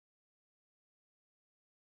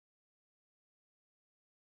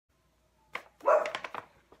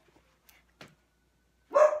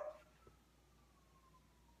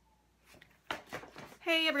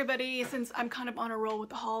Hey everybody, since I'm kind of on a roll with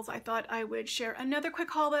the hauls, I thought I would share another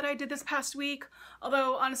quick haul that I did this past week.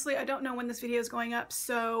 Although honestly, I don't know when this video is going up.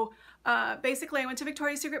 So basically I went to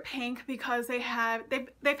Victoria's Secret Pink because they've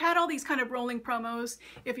had all these kind of rolling promos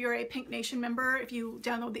if you're a Pink Nation member, if you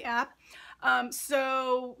download the app.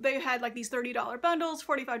 So they had like these $30 bundles,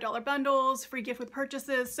 $45 bundles, free gift with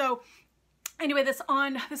purchases. So anyway, this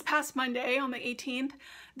past Monday, on the 18th,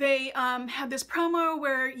 they had this promo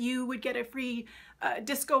where you would get a free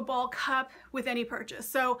disco ball cup with any purchase.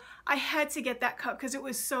 So I had to get that cup because it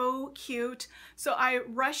was so cute. So I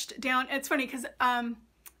rushed down. It's funny because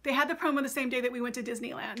they had the promo the same day that we went to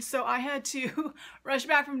Disneyland. So I had to rush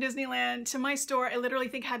back from Disneyland to my store. I literally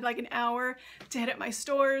think had like an hour to hit at my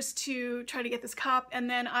stores to try to get this cup. And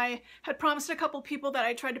then I had promised a couple people that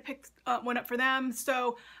I tried to pick one up for them.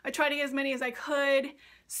 So I tried to get as many as I could.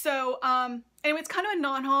 So anyway, it's kind of a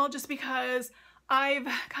non-haul just because I've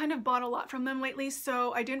kind of bought a lot from them lately,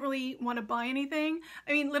 so I didn't really want to buy anything.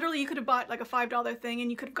 I mean, literally you could have bought like a $5 thing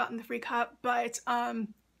and you could have gotten the free cup, but I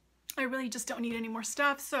really just don't need any more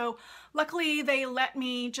stuff. So luckily they let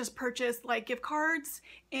me just purchase like gift cards,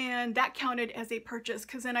 and that counted as a purchase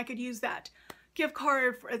because then I could use that gift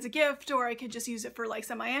card as a gift, or I could just use it for like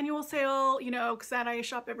semi-annual sale, you know, because that I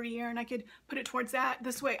shop every year and I could put it towards that.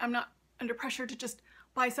 This way I'm not under pressure to just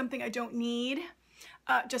buy something I don't need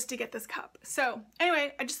just to get this cup. So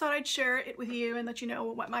anyway, I just thought I'd share it with you and let you know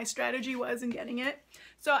what my strategy was in getting it.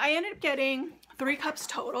 So I ended up getting 3 cups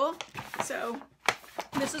total. So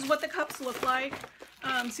this is what the cups look like.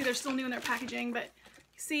 See, they're still new in their packaging, but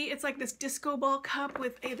see, it's like this disco ball cup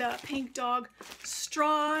with the pink dog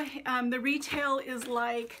straw. The retail is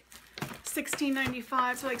like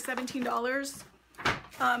 $16.95, so like $17.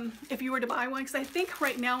 If you were to buy one, because I think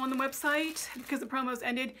right now on the website, because the promo's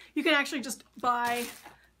ended, you can actually just buy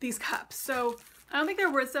these cups. So I don't think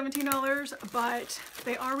they're worth $17, but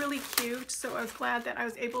they are really cute. So I was glad that I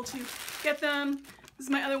was able to get them. This is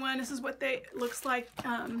my other one. This is what they looks like.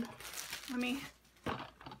 Let me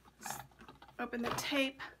open the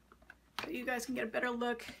tape so you guys can get a better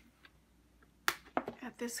look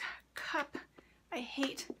at this cup. I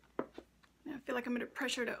feel like I'm under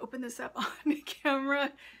pressure to open this up on the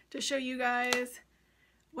camera to show you guys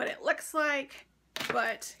what it looks like,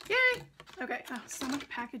 but yay! Okay, oh, so much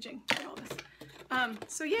packaging for all this.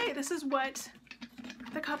 So yay, this is what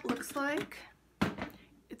the cup looks like.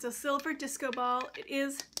 It's a silver disco ball. It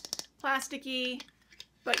is plasticky,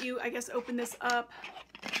 but you, I guess, open this up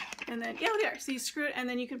and then, yeah, there. So you screw it and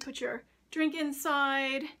then you can put your drink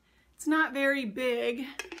inside. It's not very big,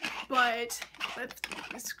 but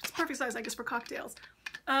it's perfect size, I guess, for cocktails.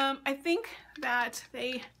 I think that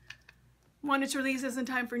they wanted to release this in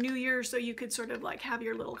time for New Year, so you could sort of like have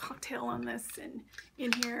your little cocktail on this and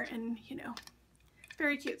in here, and you know,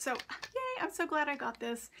 very cute. So yay, I'm so glad I got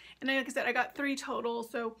this. And like I said, I got 3 total,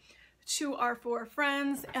 so 2 are for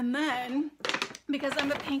friends. And then because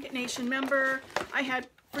I'm a Pink Nation member, I had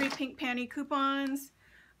free pink panty coupons,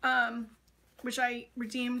 which I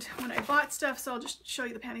redeemed when I bought stuff. So I'll just show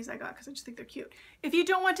you the panties I got because I just think they're cute. If you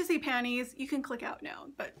don't want to see panties, you can click out now.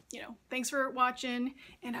 But, you know, thanks for watching,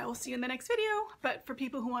 and I will see you in the next video. But for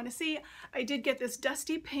people who want to see, I did get this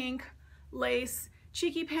dusty pink lace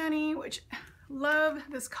cheeky panty, which love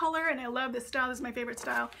this color, and I love this style. This is my favorite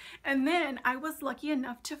style. And then I was lucky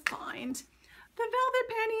enough to find the velvet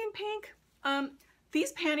panty in pink.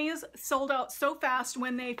 These panties sold out so fast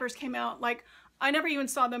when they first came out. Like, I never even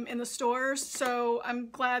saw them in the stores, so I'm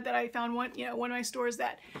glad that I found one, you know, one of my stores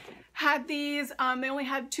that had these. They only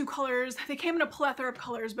had 2 colors. They came in a plethora of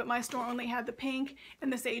colors, but my store only had the pink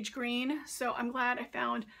and the sage green. So I'm glad I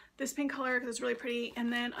found this pink color because it's really pretty.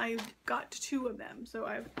 And then I got 2 of them. So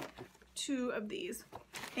I have 2 of these,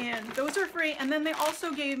 and those are free. And then they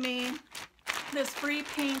also gave me this free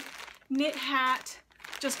pink knit hat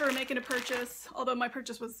just for making a purchase, although my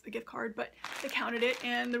purchase was a gift card, but they counted it.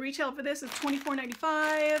 And the retail for this is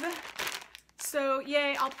 $24.95. So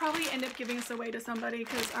yay, I'll probably end up giving this away to somebody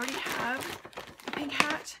because I already have a pink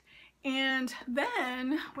hat. And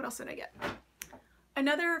then, what else did I get?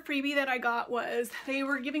 Another freebie that I got was they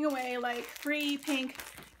were giving away like free pink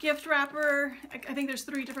gift wrapper. I think there's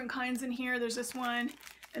 3 different kinds in here. There's this one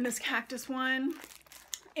and this cactus one.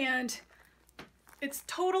 And it's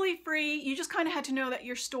totally free. You just kind of had to know that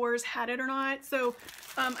your stores had it or not. So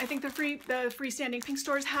I think the freestanding pink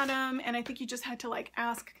stores had them, and I think you just had to like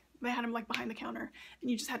ask they had them like behind the counter, and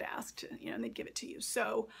you just had to ask to, you know, and they'd give it to you.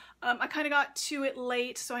 So I kind of got to it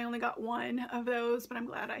late, so I only got one of those, but I'm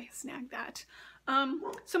glad I snagged that.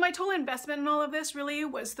 So my total investment in all of this really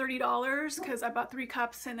was $30 because I bought 3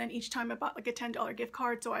 cups, and then each time I bought like a $10 gift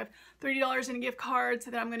card. So I have $30 in a gift card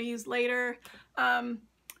that I'm going to use later.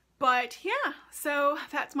 But yeah, so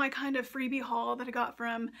that's my kind of freebie haul that I got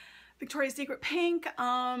from Victoria's Secret Pink.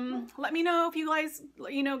 Let me know if you guys,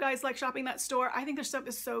 guys like shopping that store. I think their stuff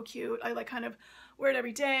is so cute. I like kind of wear it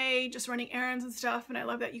every day, just running errands and stuff, and I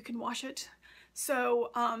love that you can wash it.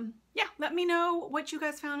 So yeah, let me know what you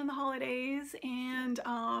guys found in the holidays, and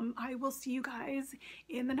I will see you guys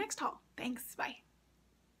in the next haul. Thanks, bye.